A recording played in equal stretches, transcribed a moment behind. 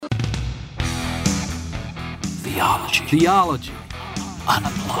Theology.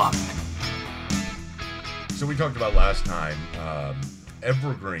 Unplugged. So we talked about last time,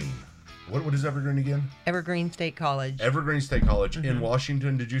 Evergreen. What is Evergreen again? Evergreen State College. Evergreen State College in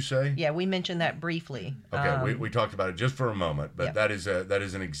Washington, did you say? Yeah, we mentioned that briefly. Okay, we talked about it just for a moment, but Yep. that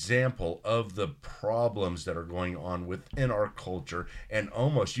is an example of the problems that are going on within our culture. And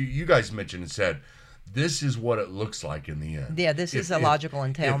almost, you guys mentioned and said, this is what it looks like in the end. Yeah, this is a logical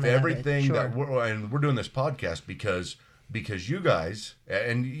entailment. If everything of it. Sure. and we're doing this podcast because you guys,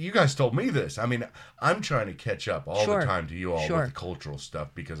 and you guys told me this. I mean, I'm trying to catch up all Sure. the time to you all Sure. with the cultural stuff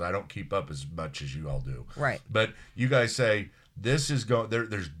because I don't keep up as much as you all do. Right. But you guys say, this is going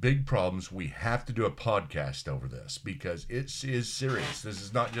there's big problems. We have to do a podcast over this because it is serious. This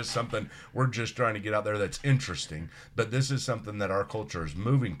is not just something we're just trying to get out there that's interesting, but this is something that our culture is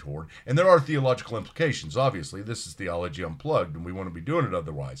moving toward. And there are theological implications. Obviously, this is Theology Unplugged, and we want to be doing it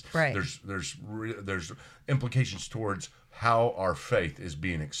otherwise. Right. There's implications towards how our faith is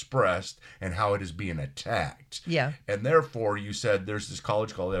being expressed and how it is being attacked. Yeah. And therefore, you said there's this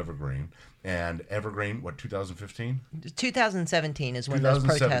college called Evergreen. And Evergreen, 2015? 2017 is when those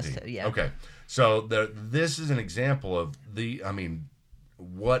protests. 2017. Yeah. Okay. So this is an example of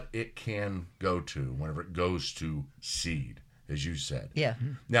what it can go to whenever it goes to seed, as you said. Yeah.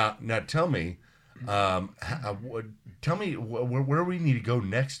 Now tell me, where we need to go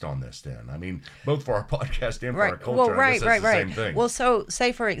next on this. Then, I mean, both for our podcast and for our culture. Well, I guess that's the same thing. Well, so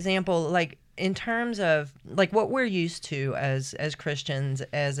say for example, like in terms of like what we're used to as Christians,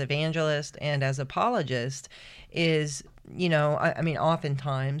 as evangelists and as apologists, is I mean,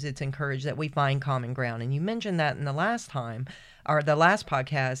 oftentimes it's encouraged that we find common ground, and you mentioned that in the last time or the last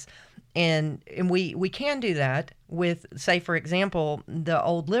podcast. And we can do that with, say, for example, the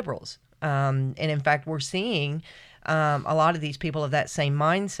old liberals. And in fact, we're seeing a lot of these people of that same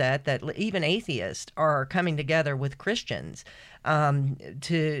mindset, that even atheists are coming together with Christians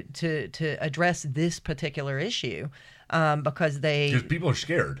to address this particular issue because people are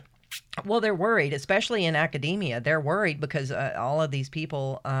scared. Well, they're worried, especially in academia. They're worried because all of these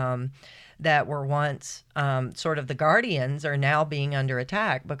people that were once sort of the guardians are now being under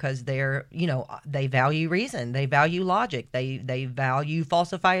attack because they value reason, they value logic, they value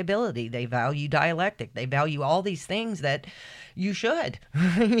falsifiability, they value dialectic, they value all these things that you should,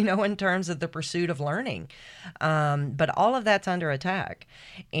 in terms of the pursuit of learning. But all of that's under attack,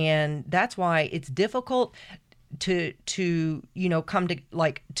 and that's why it's difficult to come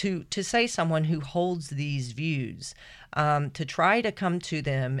to say someone who holds these views, to try to come to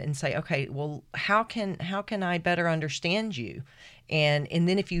them and say, okay, well, how can I better understand you? And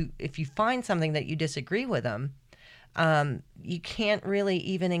then if you find something that you disagree with them, you can't really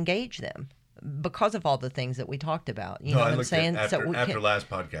even engage them because of all the things that we talked about. You know what I'm saying? After last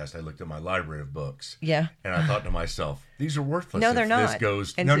podcast, I looked at my library of books. Yeah. And I thought to myself, these are worthless. No, they're not. This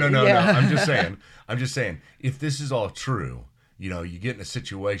goes. And no. yeah. I'm just saying, if this is all true, you get in a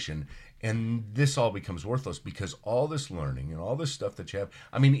situation and this all becomes worthless because all this learning and all this stuff that you have.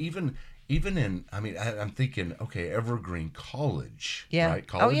 I mean, even in, I'm thinking, okay, Evergreen College. Yeah. Right?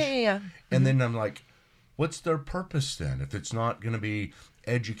 College. Oh, yeah. And then I'm like, what's their purpose then? If it's not going to be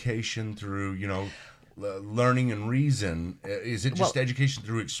education through, learning and reason, is it just education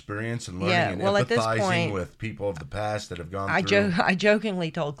through experience and learning and empathizing at this point, with people of the past that have gone through? I jokingly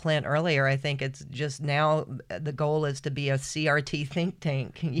told Clint earlier, I think it's just now the goal is to be a CRT think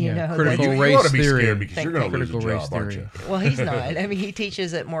tank. Critical you race ought to be theory. scared because you're going to lose a Critical race job, aren't theory. you? Well, he's not. I mean, he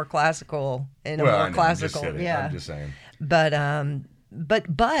teaches it more classical I'm just classical. kidding. Yeah, I'm just saying. But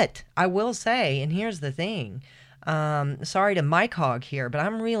I will say, and here's the thing. Sorry to Mike Hogg here, but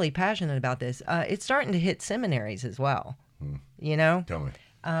I'm really passionate about this. It's starting to hit seminaries as well. Tell me.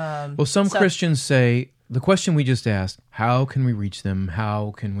 Well, some Christians say, the question we just asked, how can we reach them?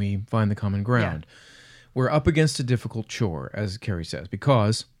 How can we find the common ground? Yeah. We're up against a difficult chore, as Carrie says,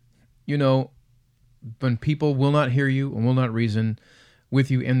 because, when people will not hear you and will not reason with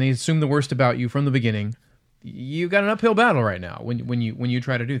you, and they assume the worst about you from the beginning, you've got an uphill battle right now when you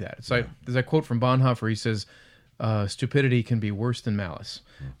try to do that. It's like, there's a quote from Bonhoeffer. He says, stupidity can be worse than malice.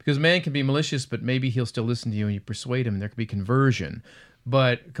 Because man can be malicious, but maybe he'll still listen to you and you persuade him, and there could be conversion.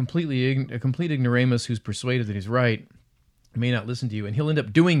 But a complete ignoramus who's persuaded that he's right may not listen to you, and he'll end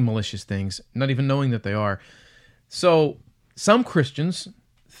up doing malicious things, not even knowing that they are. So some Christians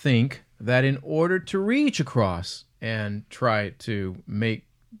think that in order to reach across and try to make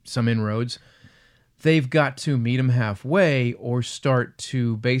some inroads, they've got to meet them halfway or start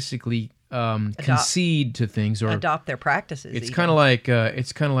to basically concede to things or adopt their practices. It's kind of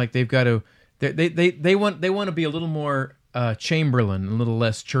like they've got to they want to be a little more Chamberlain, a little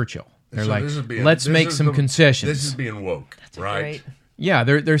less Churchill. They're So like, this is being- let's this make is some the- concessions. This is being woke, right? Great. Yeah,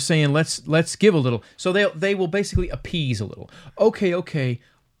 they're saying let's give a little. So they will basically appease a little. Okay.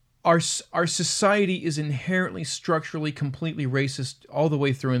 Our society is inherently structurally completely racist all the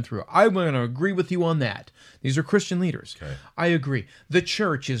way through and through. I'm going to agree with you on that. These are Christian leaders. Okay. I agree. The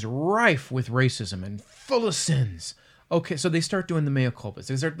church is rife with racism and full of sins. Okay, so they start doing the mea culpas.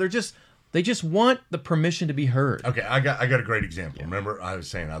 They just want the permission to be heard. Okay, I got a great example. Remember, I was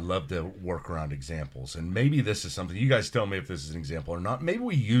saying I love to work around examples, and maybe this is something you guys tell me if this is an example or not. Maybe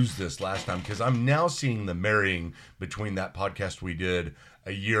we used this last time because I'm now seeing the marrying between that podcast we did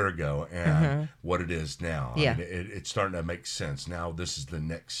a year ago and what it is now. Yeah. I mean, it's starting to make sense now. This is the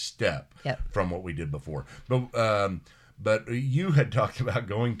next step Yep. from what we did before. But you had talked about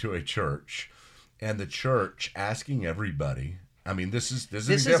going to a church and the church asking everybody. I mean, this is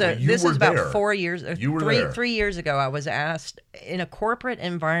about there. 4 years. You were there. 3 years ago. I was asked in a corporate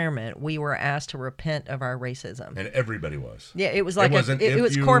environment. We were asked to repent of our racism. And everybody was. Yeah, it was like wasn't it if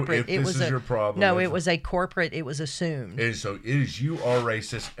was you- corporate. if It this was is your problem, No, if- it was a corporate. It was assumed. And so you are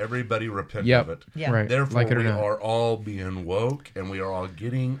racist. Everybody repent Yep. of it. Yeah. Right. Therefore, like it or we not. are all being woke, and we are all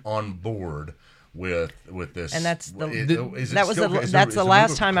getting on board with this. And that's the is it that was still- the is that's the the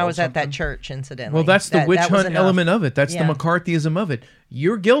last movement time I called was at that something? church. Incidentally, Well, that's the witch that was hunt enough. element of it. That's Yeah. the McCarthyism of it.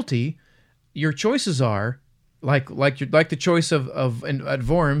 You're guilty. Your choices are like the choice of at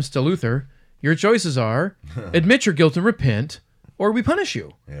Worms to Luther. Your choices are admit your guilt and repent, or we punish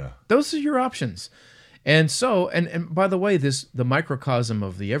you. Yeah. Those are your options. And so, and by the way, the microcosm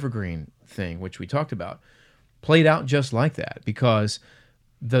of the Evergreen thing, which we talked about, played out just like that, because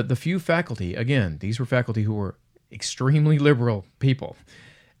the few faculty, again, these were faculty who were extremely liberal people,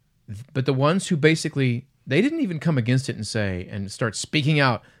 but the ones who basically, they didn't even come against it and say, and start speaking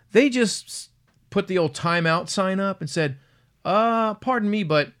out. They just put the old timeout sign up and said, pardon me,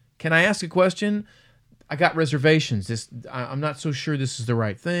 but can I ask a question? I got reservations. I'm not so sure this is the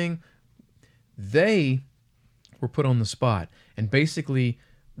right thing. They were put on the spot, and basically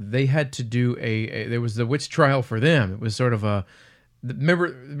they had to do there was the witch trial for them. It was sort of a,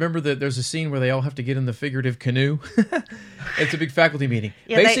 remember that there's a scene where they all have to get in the figurative canoe. It's a big faculty meeting.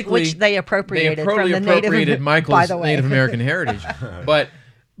 Yeah, Basically, which they appropriated they from the appropriated Native, Michael's by the way. Native American heritage.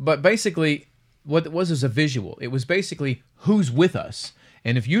 But basically, what it was is a visual. It was basically who's with us,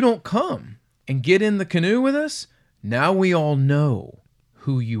 and if you don't come and get in the canoe with us, now we all know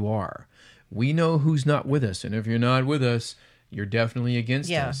who you are. We know who's not with us, and if you're not with us, you're definitely against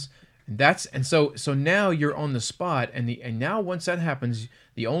Yeah. us. And so now you're on the spot, and now once that happens,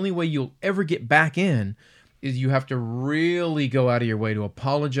 the only way you'll ever get back in is you have to really go out of your way to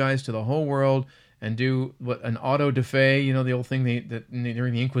apologize to the whole world and do what an auto da fe, the old thing that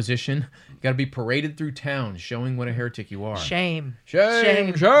during the Inquisition, you got to be paraded through town showing what a heretic you are. Shame.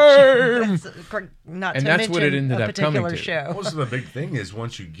 Shame. That's, not And to that's what it mention ended a up coming particular to. show. Also, the big thing is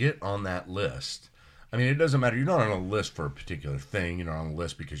once you get on that list, I mean, it doesn't matter. You're not on a list for a particular thing. You're not on a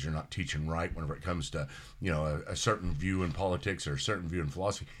list because you're not teaching right whenever it comes to, a certain view in politics or a certain view in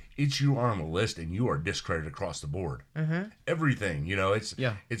philosophy. You are on the list and you are discredited across the board. Mm-hmm. Everything,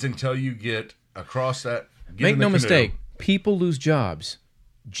 it's until you get across that. Make no mistake, people lose jobs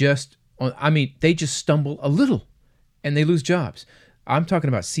they just stumble a little and they lose jobs. I'm talking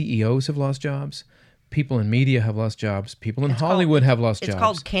about CEOs have lost jobs. People in media have lost jobs. People in Hollywood have lost jobs. It's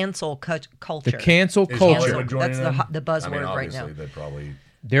called cancel culture. The cancel Is culture. Hollywood joining That's the them? buzzword I mean, right now. obviously, they probably.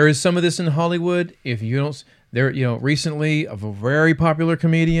 There is some of this in Hollywood. If you don't, recently a very popular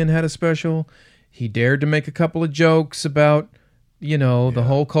comedian had a special. He dared to make a couple of jokes about, the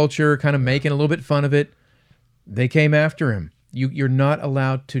whole culture, kind of making a little bit fun of it. They came after him. You're not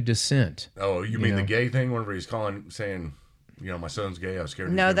allowed to dissent. Oh, you mean the gay thing? Whenever he's saying, my son's gay. I was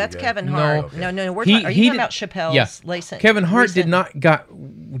scared. No, that's Kevin No. Hart. Okay. No. Are He you talking did- about Chappelle's Yeah. Kevin Hart did not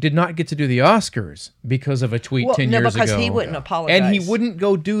get to do the Oscars because of a tweet 10 years because ago. he wouldn't apologize. And he wouldn't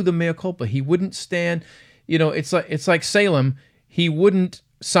go do the mea culpa. He wouldn't stand. It's like Salem. He wouldn't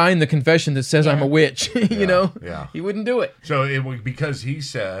sign the confession that says I'm a witch. Yeah. He wouldn't do it. So it was because he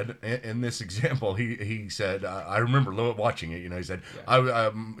said in this example, he said, I remember watching it. He said,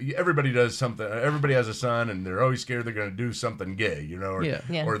 everybody does something. Everybody has a son, and they're always scared they're going to do something gay,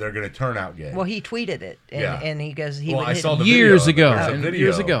 or they're going to turn out gay. Well, he tweeted it, and he goes, he Well, would I hit saw the Years video ago. of it. There's a And video.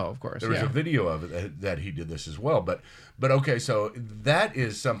 years ago, of course, There was yeah. a video of it that he did this as well. But okay, so that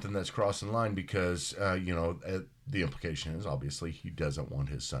is something that's crossing the line because the implication is obviously he doesn't want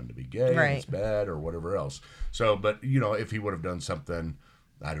his son to be gay. Right. And it's bad or whatever else. So, but if he would have done something,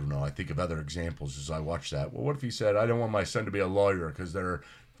 I don't know. I think of other examples as I watch that. Well, what if he said, "I don't want my son to be a lawyer because they're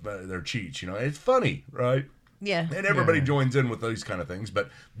cheats." It's funny, right? Yeah. And everybody joins in with those kind of things. But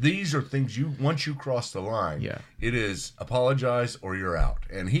these are things once you cross the line, it is apologize or you're out.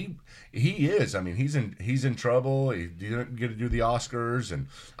 And he is. I mean, he's in trouble. He didn't get to do the Oscars. And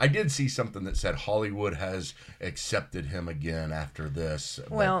I did see something that said Hollywood has accepted him again after this.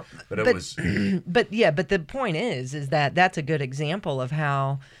 Well, but it was. But the point is that that's a good example of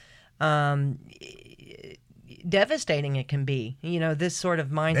how devastating it can be. You know, this sort of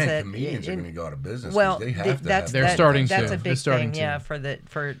mindset. Man, comedians are going to go out of business. Well, they have They're starting That's to. a big They're starting thing. to. Yeah,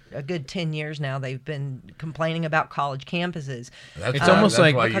 for a good 10 years now, they've been complaining about college campuses. It's almost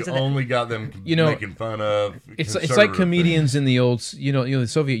like why you only got them making fun of. It's like comedians in the old, the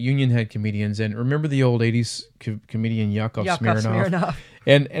Soviet Union had comedians, and remember the old '80s comedian Yakov Smirnoff?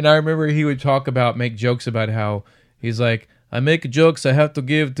 And I remember he would make jokes about how he's like, I make jokes. I have to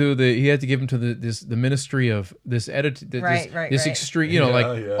give to he had to give them to the ministry of this edit. This extreme,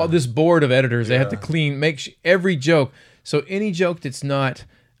 all this board of editors. They had to make every joke. So any joke that's not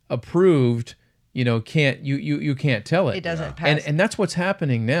approved, you can't tell it. It doesn't pass. And that's what's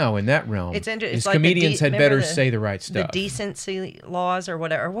happening now in that realm. It's like comedians had better say the right The stuff. decency laws or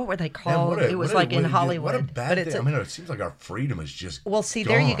whatever. What were they called? It was in Hollywood. What a bad thing. I mean, it seems like our freedom is just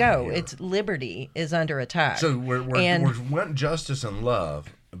there you go. Here. It's liberty is under attack. So we're wanting justice and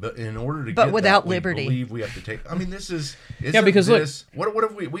love, but in order to get without that, liberty, we believe we have to take. I mean, this is because this, look, what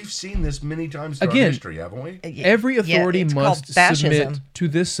have we've seen this many times throughout history, haven't we? Every authority must submit to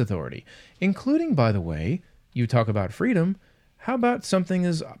this authority, including, by the way, you talk about freedom. How about something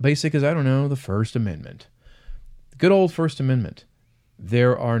as basic as, I don't know, the First Amendment? The good old First Amendment.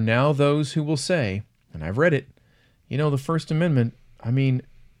 There are now those who will say, and I've read it, the First Amendment, I mean,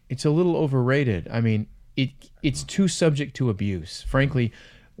 it's a little overrated. I mean, it's too subject to abuse. Frankly,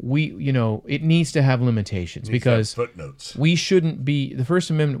 it needs to have limitations because footnotes. We shouldn't be, the First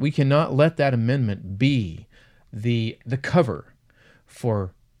Amendment, we cannot let that amendment be the cover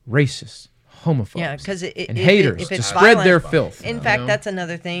for racists, homophobes, and haters to spread their filth. In fact, that's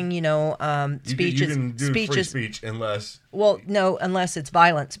another thing. Speech you can do speech free is speech unless. Well, no, unless it's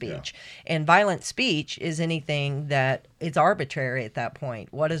violent speech, and violent speech is anything that is arbitrary at that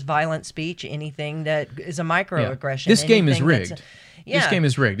point. What is violent speech? Anything that is a microaggression. This game is rigged. This game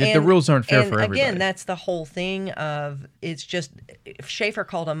is rigged. The rules aren't fair for everybody. Again, that's the whole thing of it's just Schaeffer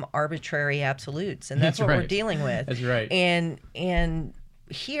called them arbitrary absolutes, and that's what we're dealing with. That's right. And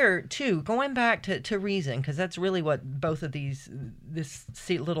here too, going back to reason, because that's really what both of this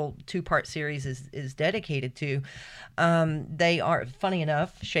little two-part series is dedicated to. They are, funny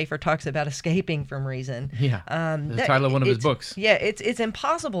enough, Schaeffer talks about escaping from reason. The title of one of his books. Yeah, it's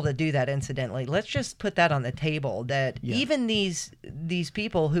impossible to do that. Incidentally, let's just put that on the table. That even these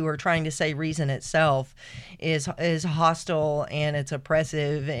people who are trying to say reason itself is hostile and it's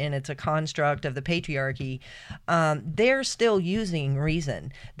oppressive and it's a construct of the patriarchy, they're still using reason.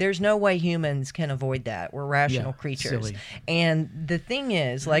 There's no way humans can avoid that. We're rational creatures. Silly. And the thing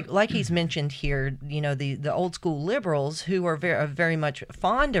is, like he's mentioned here, the old school liberals who are very much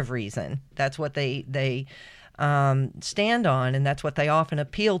fond of reason. That's what they stand on, and that's what they often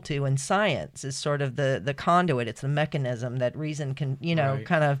appeal to in science is sort of the conduit. It's the mechanism that reason can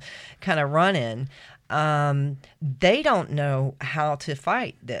kind of run in. They don't know how to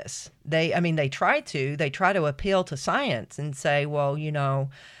fight this. They try to appeal to science and say, well, you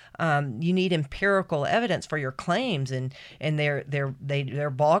need empirical evidence for your claims, and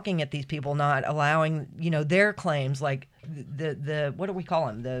they're balking at these people, not allowing their claims, like the what do we call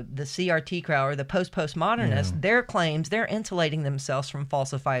them, the CRT crowd or the postmodernists, their claims, they're insulating themselves from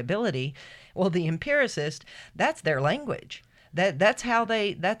falsifiability. Well, the empiricist, that's their language. That's how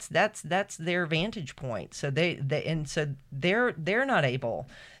that's their vantage point. So they're not able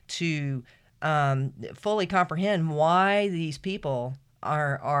to fully comprehend why these people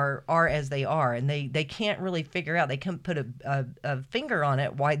are as they are, and they can't really figure out. They can't put a finger on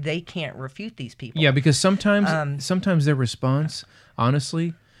it why they can't refute these people. Yeah, because sometimes their response,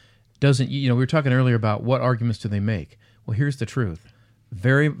 honestly, doesn't. We were talking earlier about what arguments do they make. Well, here's the truth.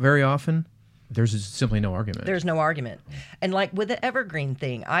 Very, very often, there's simply no argument. There's no argument. And like with the Evergreen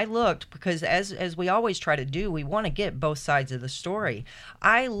thing, I looked, because as we always try to do, we want to get both sides of the story.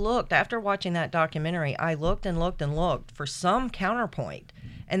 I looked, after watching that documentary, I looked and looked and looked for some counterpoint.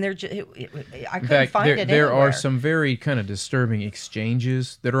 And I couldn't find it there anywhere. are some very kind of disturbing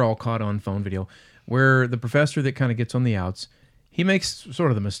exchanges that are all caught on phone video, where the professor that kind of gets on the outs, he makes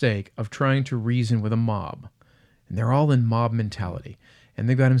sort of the mistake of trying to reason with a mob. And they're all in mob mentality. And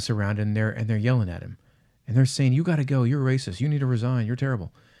they've got him surrounded, and they're yelling at him. And they're saying, you got to go. You're racist. You need to resign. You're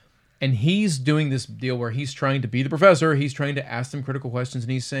terrible. And he's doing this deal where he's trying to be the professor. He's trying to ask them critical questions.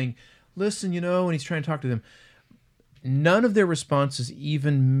 And he's saying, listen, and he's trying to talk to them. none of their responses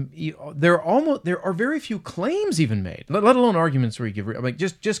there are very few claims even made, let alone arguments where you give like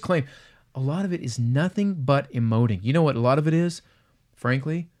just claim. A lot of it is nothing but emoting. You know what a lot of it is?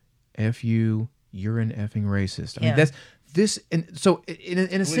 Frankly, F you, you're an effing racist. I mean, that's this, and so in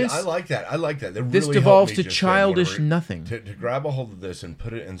a sense, I like that. That this really devolves helped me to just childish nothing. To grab a hold of this and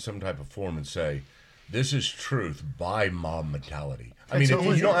put it in some type of form and say, this is truth by mob mentality. I mean,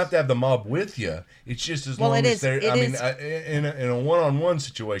 you don't have to have the mob with you. It's just as long as they're. In a one-on-one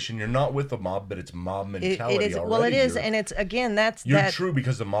situation, you're not with the mob, but it's mob mentality. It is. Already. Well, it is, and it's again you're true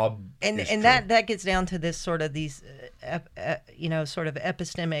because the mob. And that gets down to this sort of these, sort of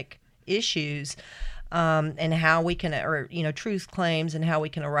epistemic issues, and how we can, truth claims and how we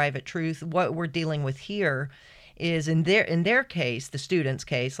can arrive at truth. What we're dealing with here is in their case, the student's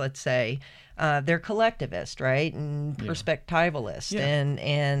case, let's say. They're collectivist, right, and perspectivalist,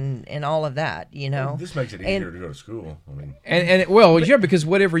 and all of that, Well, this makes it easier to go to school. I mean, because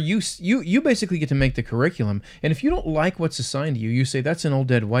whatever you basically get to make the curriculum, and if you don't like what's assigned to you, you say that's an old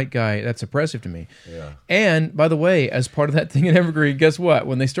dead white guy that's oppressive to me. Yeah. And by the way, as part of that thing in Evergreen, guess what?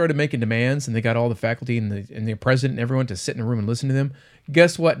 When they started making demands and they got all the faculty and the president and everyone to sit in a room and listen to them,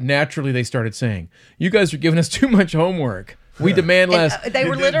 guess what? Naturally, they started saying, "You guys are giving us too much homework. We demand less." They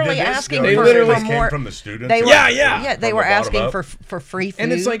were literally asking for more. From the students. They were, they were asking for free food.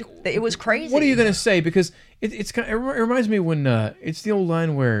 And it's like, it was crazy. What are you going to say? Because it reminds me when it's the old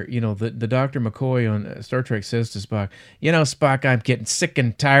line where the Dr. McCoy on Star Trek says to Spock, "Spock, I'm getting sick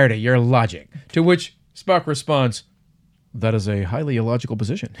and tired of your logic." To which Spock responds, "That is a highly illogical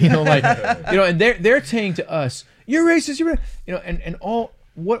position." And they're saying to us, "You're racist. And all."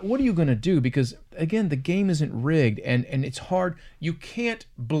 What are you going to do? Because, again, the game isn't rigged, and it's hard. You can't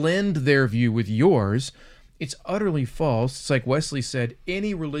blend their view with yours. It's utterly false. It's like Wesley said,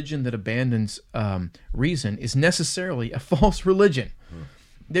 any religion that abandons reason is necessarily a false religion.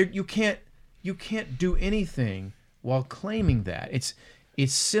 You can't do anything while claiming that. It's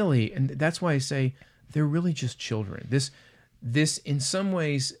silly, and that's why I say they're really just children. This in some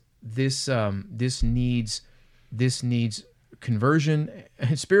ways, this needs conversion,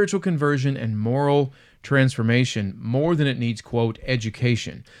 spiritual conversion, and moral transformation more than it needs, quote,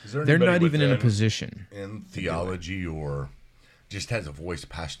 education. They're not even in a position in theology or just has a voice,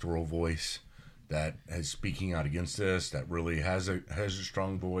 pastoral voice, that is speaking out against this, that really has a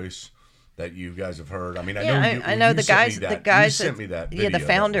strong voice that you guys have heard. I mean, I know the guys sent me that video. The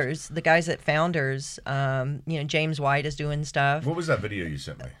founders, the guys at Founders, James White is doing stuff. What was that video you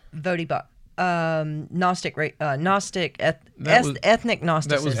sent me? Ethnic Gnosticism.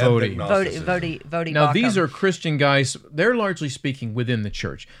 That was Vodi. Now, these are Christian guys. They're largely speaking within the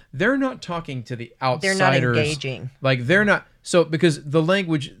church. They're not talking to the outsiders. They're not engaging. Like, they're not. So, because the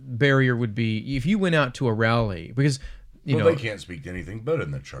language barrier would be, if you went out to a rally, because, they can't speak to anything but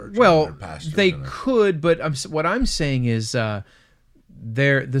in the church. Well, they could, but what I'm saying is, the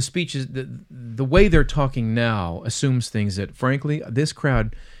speeches, the way they're talking now assumes things that, frankly, this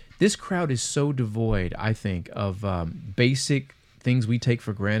crowd is so devoid, I think, of basic things we take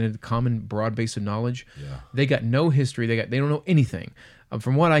for granted, common broad base of knowledge. Yeah. They got no history. They don't know anything,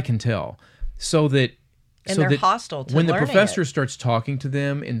 from what I can tell. They're hostile to when the learning professor it. Starts talking to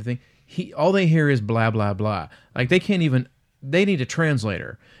them and the thing, all they hear is blah blah blah. Like they need a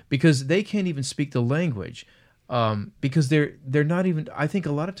translator because they can't even speak the language. Because they're not even. I think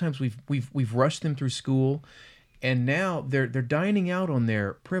a lot of times we've rushed them through school. And now they're dining out on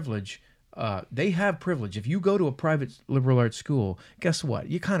their privilege. They have privilege. If you go to a private liberal arts school, guess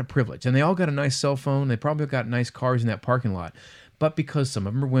what? You're kind of privileged. And they all got a nice cell phone. They probably got nice cars in that parking lot. But because some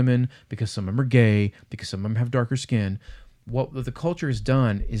of them are women, because some of them are gay, because some of them have darker skin, what the culture has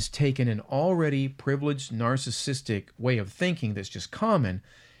done is taken an already privileged, narcissistic way of thinking that's just common.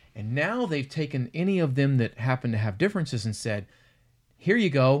 And now they've taken any of them that happen to have differences and said, here you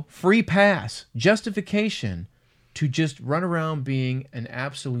go, free pass, justification to just run around being an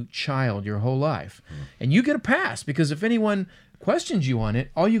absolute child your whole life. And you get a pass because if anyone questions you on it,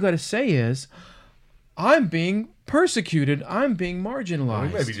 all you got to say is, I'm being persecuted. I'm being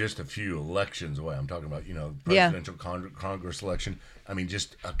marginalized. Maybe just a few elections away. I'm talking about, presidential Congress election. I mean,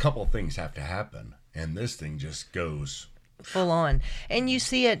 just a couple things have to happen. And this thing just goes full on. And you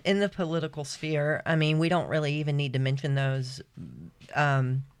see it in the political sphere. I mean, we don't really even need to mention those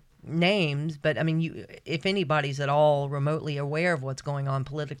names, but I mean, if anybody's at all remotely aware of what's going on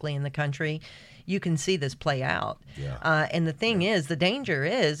politically in the country, you can see this play out. Yeah. And the thing is, the danger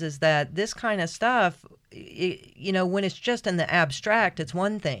is that this kind of stuff, when it's just in the abstract, it's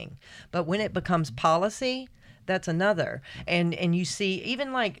one thing, but when it becomes policy, that's another. And you see,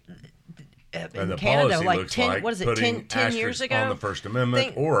 even like And in the Canada, policy like looks 10, like what is it, putting 10 years asterisks ago? on the First Amendment,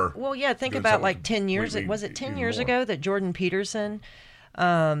 Think- or think doing about like something 10 years. completely Was it 10 even years more. ago that Jordan Peterson?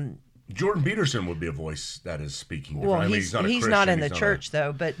 Jordan Peterson would be a voice that is speaking. Well, I mean, he's not a not in Christian, the he's not church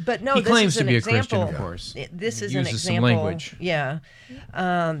though. But no, He this claims is to an be a example. Christian, of course. This is He an uses some example. language. Yeah.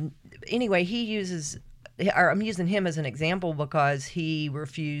 Anyway, he uses. Or I'm using him as an example because he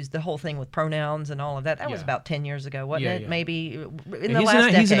refused the whole thing with pronouns and all of that. That was Yeah. about 10 years ago, wasn't Yeah, it? yeah. Maybe in And the last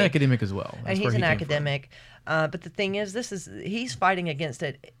decade. he's an academic as well. And That's he's where an he came from. academic. But the thing is, he's fighting against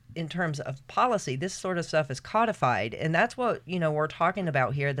it in terms of policy. This sort of stuff is codified, and that's what we're talking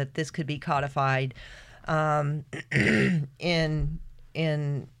about here. That this could be codified in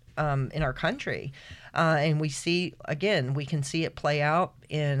our country, and we can see it play out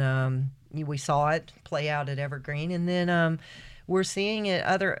in. We saw it play out at Evergreen, and then we're seeing it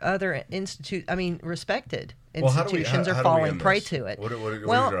other respected Well, how do we- institutions how are do we falling end prey this? to it. What are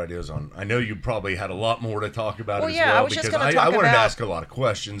Well, your ideas on? I know you probably had a lot more to talk about Well, as yeah, well, I was just because gonna I talk wanted to about- ask a lot of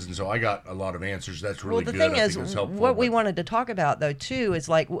questions, and so I got a lot of answers. That's really well, the good. thing I is, think it's helpful, what we but- wanted to talk about, though, too, is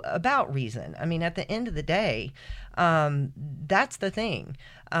like about reason. I mean, at the end of the day, that's the thing.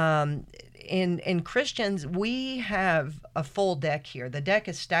 In Christians, we have a full deck here. The deck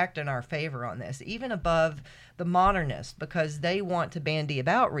is stacked in our favor on this, even above the modernists, because they want to bandy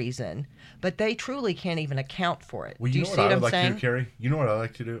about reason, but they truly can't even account for it. Well, do you know see what what I I'm would like saying? to do, Carrie? You know what I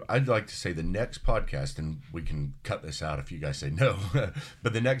like to do? I'd like to say the next podcast, and we can cut this out if you guys say no,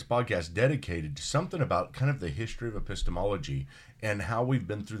 but the next podcast dedicated to something about kind of the history of epistemology and how we've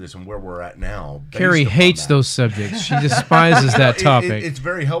been through this and where we're at now. based Carrie upon hates that. those subjects. She despises that topic. It's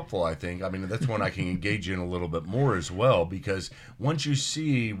very helpful, I think. I mean, that's one I can engage in a little bit more as well, because once you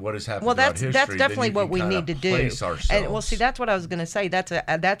see what has happened Well, throughout that's history, definitely then you what can we kinda need to do. place ourselves. And well, see, that's what I was going to say. That's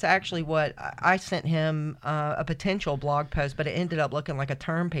actually what I sent him a potential blog post, but it ended up looking like a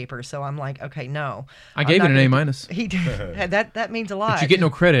term paper. So I'm like, okay, no. I gave it an A minus. He did. that means a lot. But you get no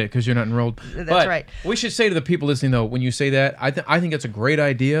credit because you're not enrolled. That's But right. We should say to the people listening, though, when you say that, I think that's a great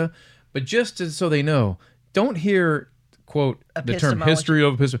idea. But so they know, don't hear, quote, the term Epistemology. history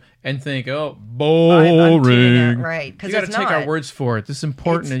of epistemology and think, oh, I'm boring. tuning out, right, 'cause You got to it's take not. our words for it. This is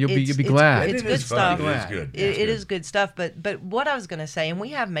important, and you'll be It's glad. It's It good is fun. stuff. It is good. It's It good. is good stuff. But what I was going to say, and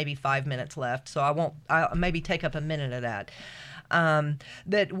we have maybe 5 minutes left, so I'll maybe take up a minute of that.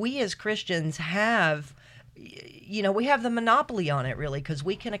 That we as Christians have. We have the monopoly on it, really, because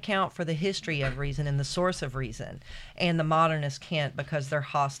we can account for the history of reason and the source of reason, and the modernists can't because they're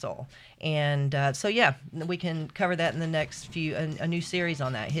hostile. And so, yeah, we can cover that in the next a new series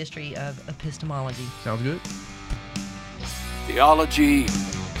on that history of epistemology. Sounds good. Theology